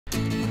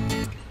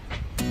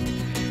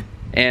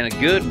And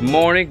good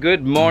morning,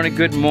 good morning,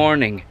 good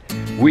morning.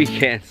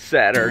 Weekend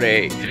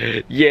Saturday.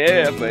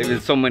 Yeah, baby,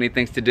 there's so many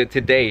things to do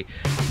today.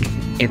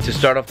 And to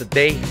start off the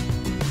day,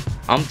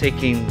 I'm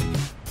taking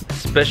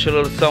special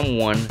little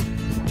someone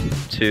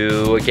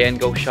to again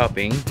go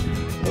shopping.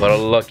 What a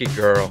lucky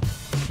girl.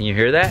 Can you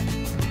hear that?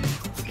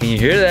 Can you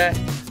hear that?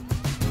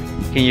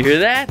 Can you hear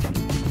that?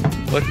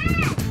 What?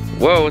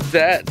 Whoa, what's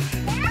that?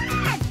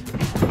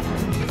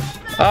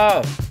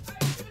 Oh.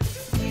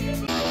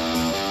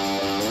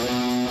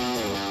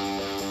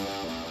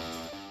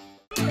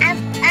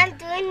 I'm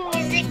doing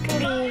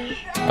Musical.ly.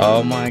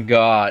 Oh my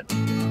God.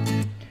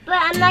 But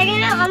I'm not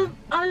gonna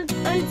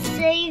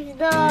unsave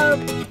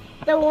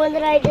the one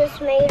that I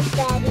just made,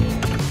 Daddy.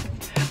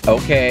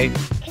 Okay.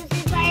 Because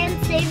if I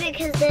unsave it,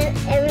 because then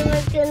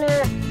everyone's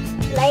gonna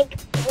like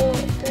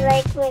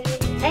my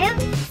video. I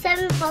have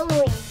 7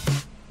 followings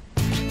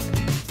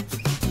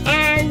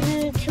and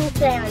 2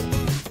 fans.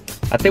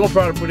 I think we'll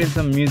probably put in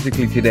some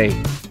Musical.ly today.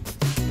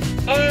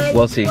 And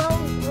We'll see.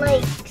 12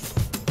 likes.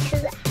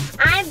 Because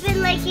I've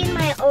been liking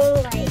my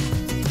own likes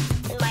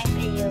in my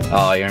videos.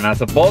 Oh, you're not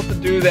supposed to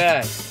do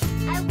that.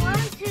 I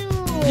want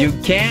to. You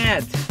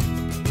can't.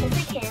 Yes,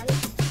 I can.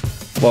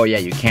 Well, yeah,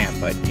 you can,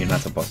 but you're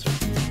not supposed to.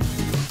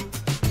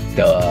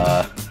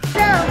 Duh.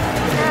 No.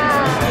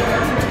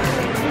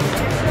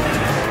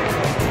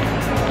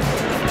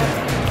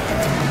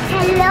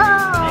 Hello.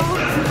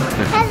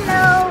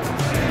 Hello.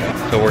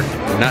 So we're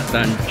not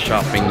done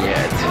shopping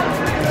yet,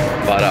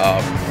 but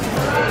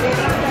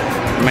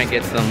might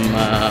get some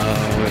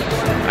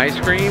ice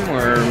cream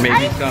or maybe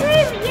Ice some.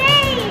 cream,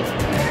 yay!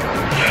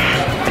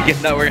 I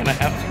guess now we're gonna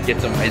have to get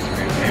some ice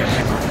cream.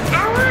 I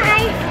want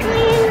ice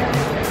cream.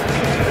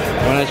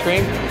 Want ice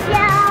cream?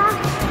 Yeah.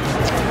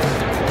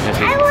 Yes,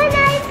 I want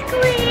ice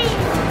cream.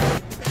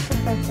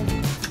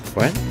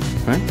 What?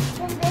 What?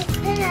 And this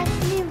is ice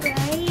cream,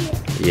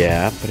 right?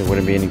 Yeah, but it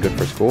wouldn't be any good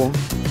for school.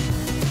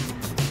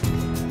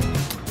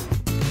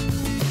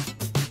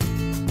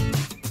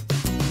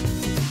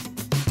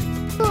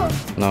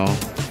 No.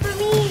 For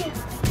me.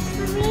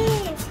 For me.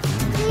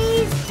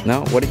 Please.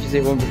 No? What did you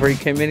say before you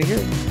came in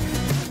here?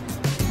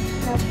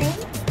 Nothing.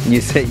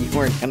 You said you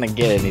weren't gonna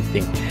get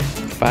anything.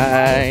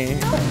 Bye.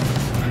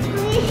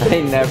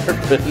 I never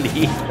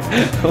believe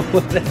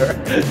whatever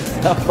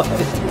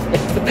somebody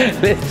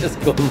says. Let's just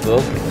go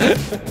look.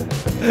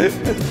 Let's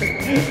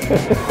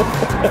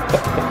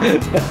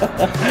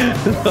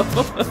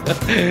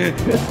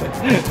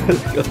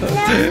go.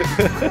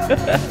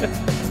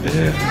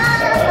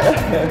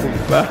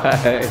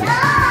 Bye.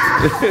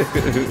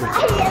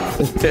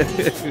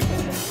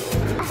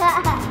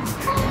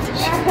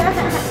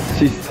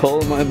 She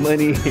stole my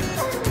money.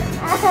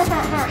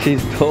 She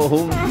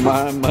stole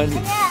my money.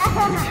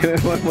 Give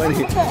me my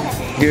money.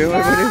 Give me my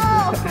money.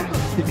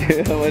 Give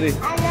me my money.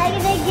 I'm not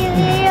gonna give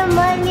you your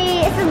money.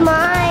 It's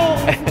mine.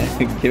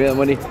 Give me that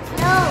money. No.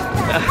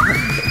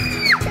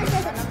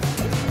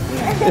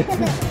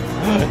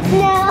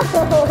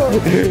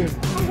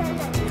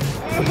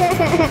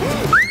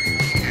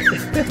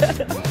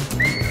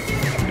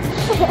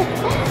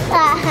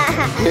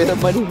 Give me that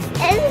money.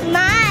 It's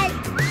mine.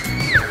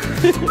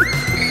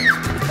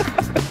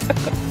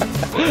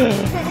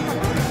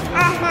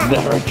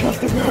 Never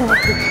trust a girl.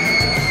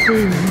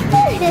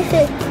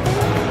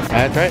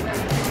 That's right.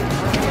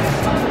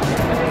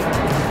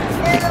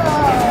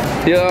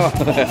 Yo.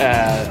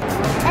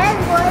 And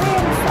one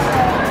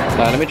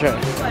inside. Let me try.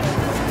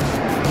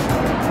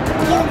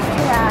 You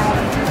try.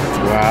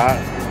 Wow.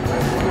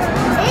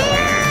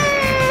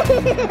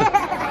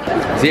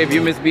 See, if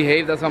you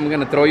misbehave, that's how I'm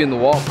gonna throw you in the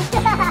wall.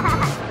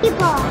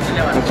 People.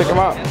 Let's check them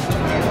out.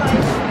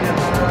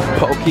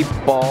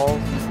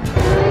 Pokeballs.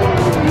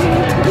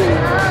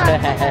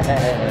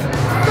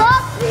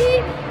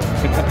 Sophie.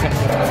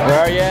 Where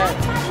are you at?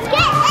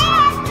 Get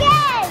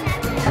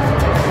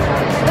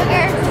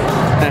again.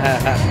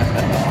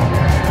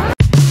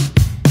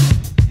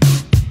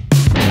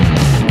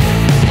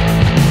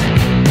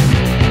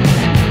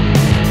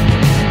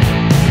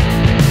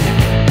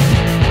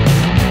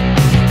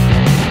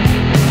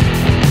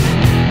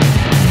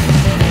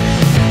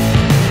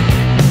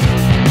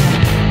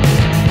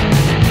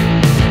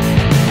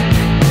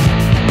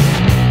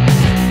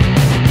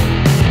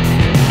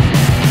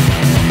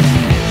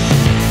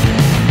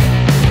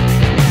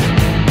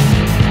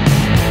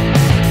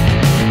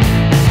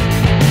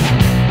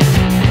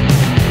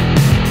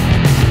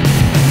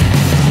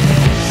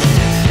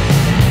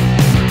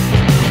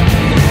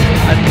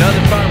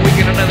 Another fun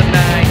weekend, another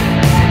night.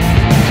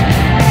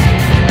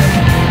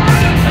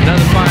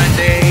 Another fine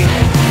day,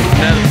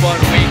 another fun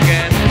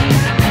weekend.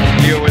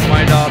 Here with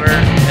my daughter.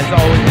 As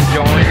always,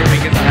 enjoying the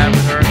weekends I have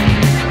with her.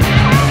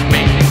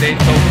 Amazing day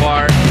so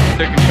far.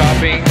 Took her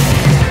shopping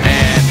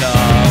and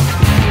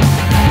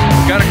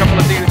got a couple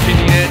of things that she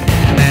needed.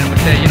 And then we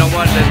said, you know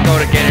what, let's go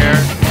to get her.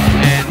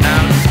 And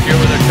now she's here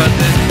with her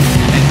cousin,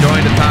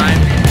 enjoying the time.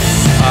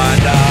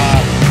 And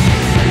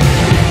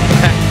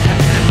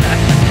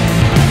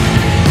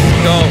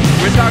so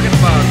we're talking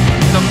about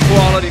some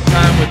quality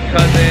time with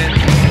cousins,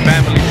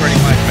 family pretty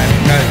much, man,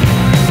 because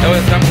it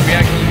was something we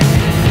actually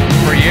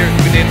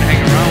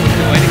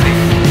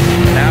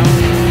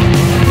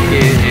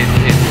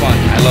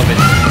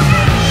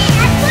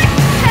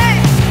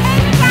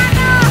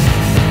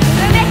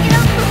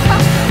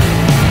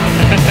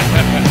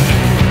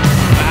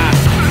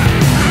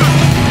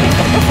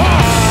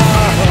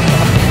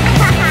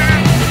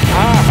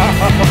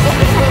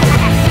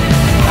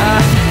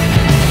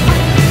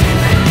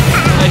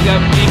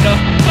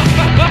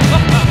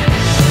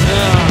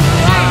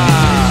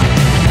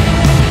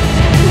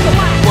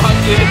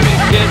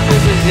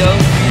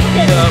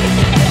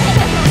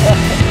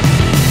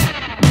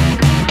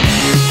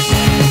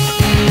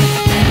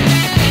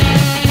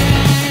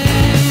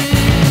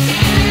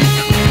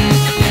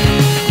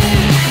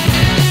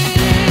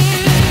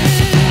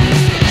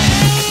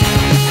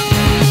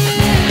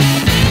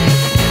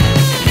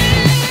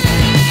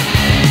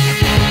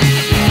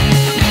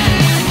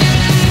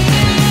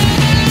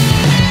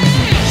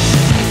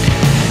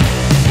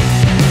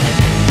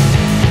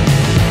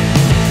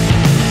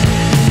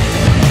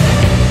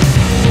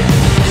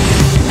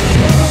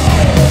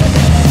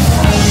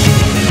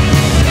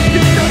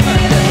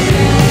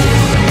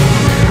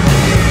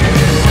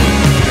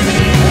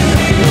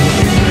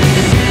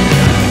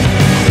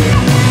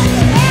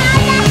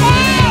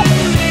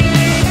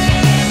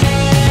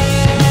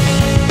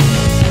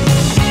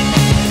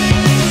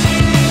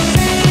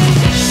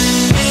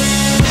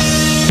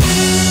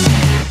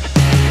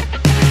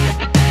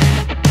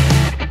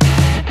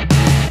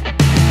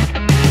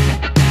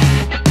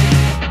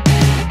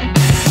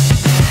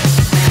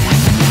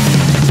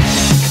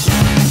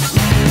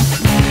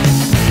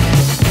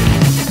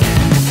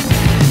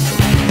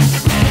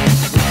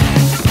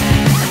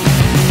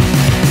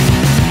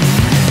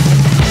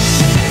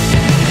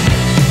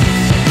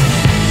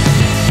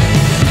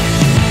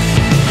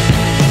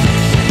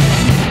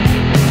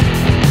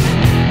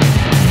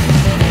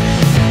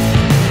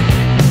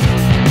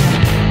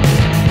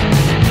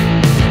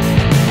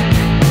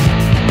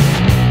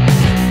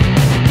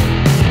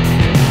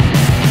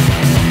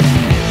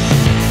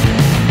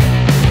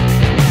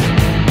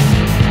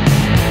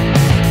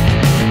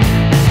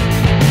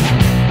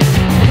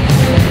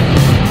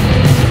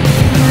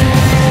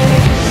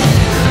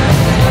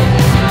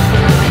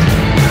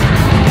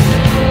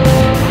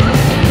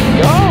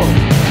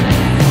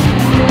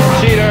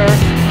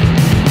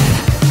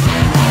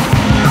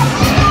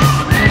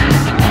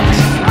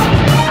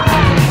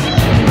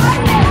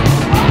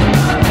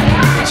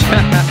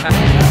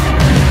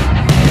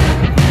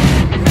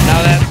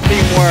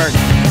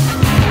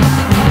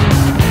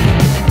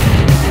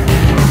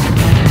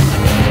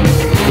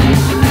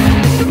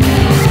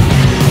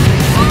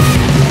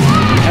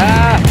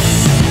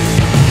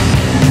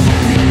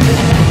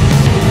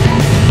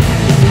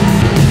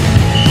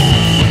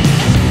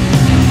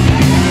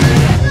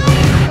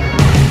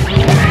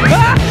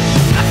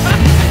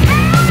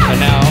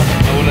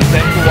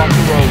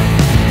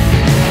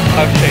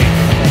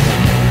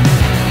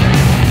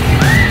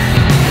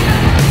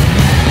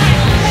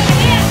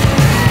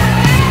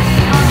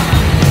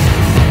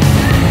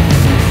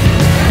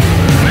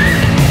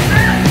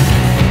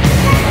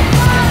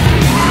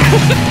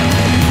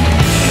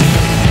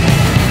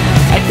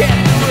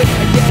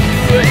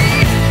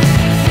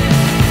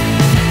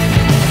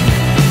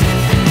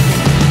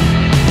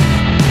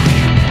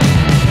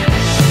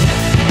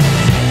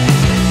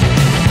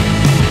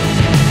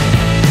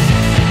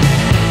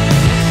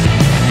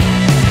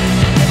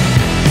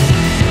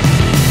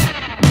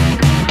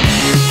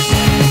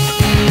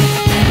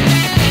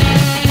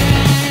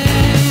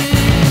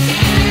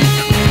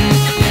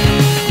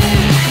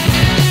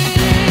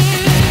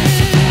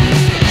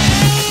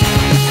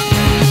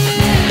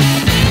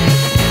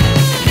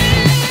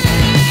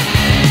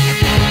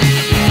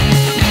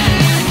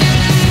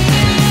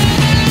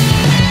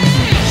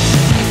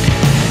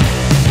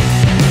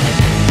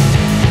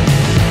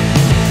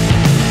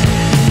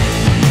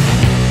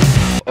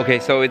Okay,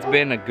 so it's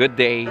been a good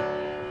day,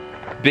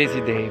 busy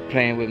day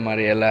playing with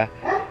Mariela.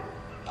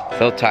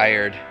 So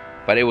tired,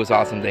 but it was an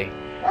awesome day.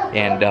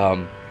 And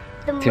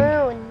The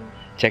moon.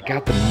 check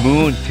out the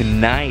moon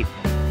tonight.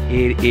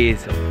 It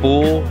is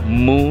full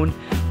moon,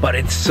 but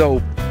it's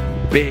so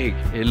big.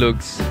 It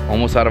looks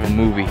almost out of a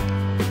movie.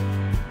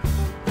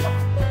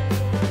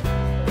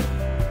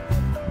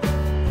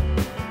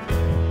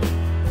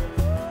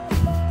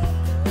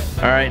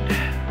 Alright,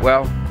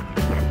 well,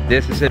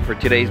 this is it for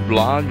today's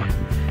vlog.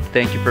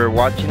 Thank you for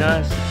watching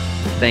us.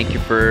 Thank you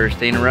for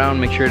staying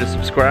around. Make sure to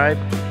subscribe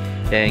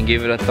and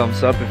give it a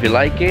thumbs up if you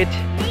like it.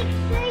 Make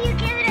sure you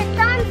give it a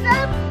thumbs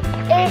up.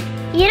 If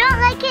you don't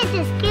like it,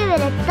 just give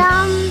it a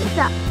thumbs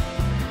up.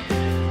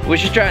 What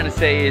she's trying to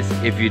say is,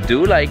 if you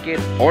do like it,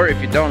 or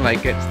if you don't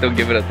like it, still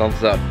give it a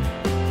thumbs up.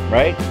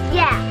 Right?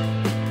 Yeah.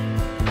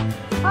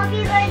 Hope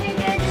you guys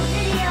enjoyed this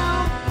video.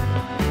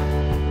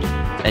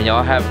 And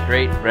y'all have a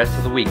great rest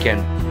of the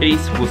weekend.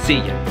 Peace. We'll see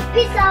ya.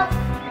 Peace out.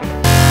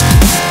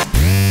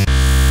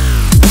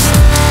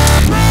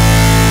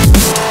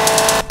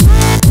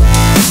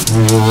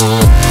 Whoa.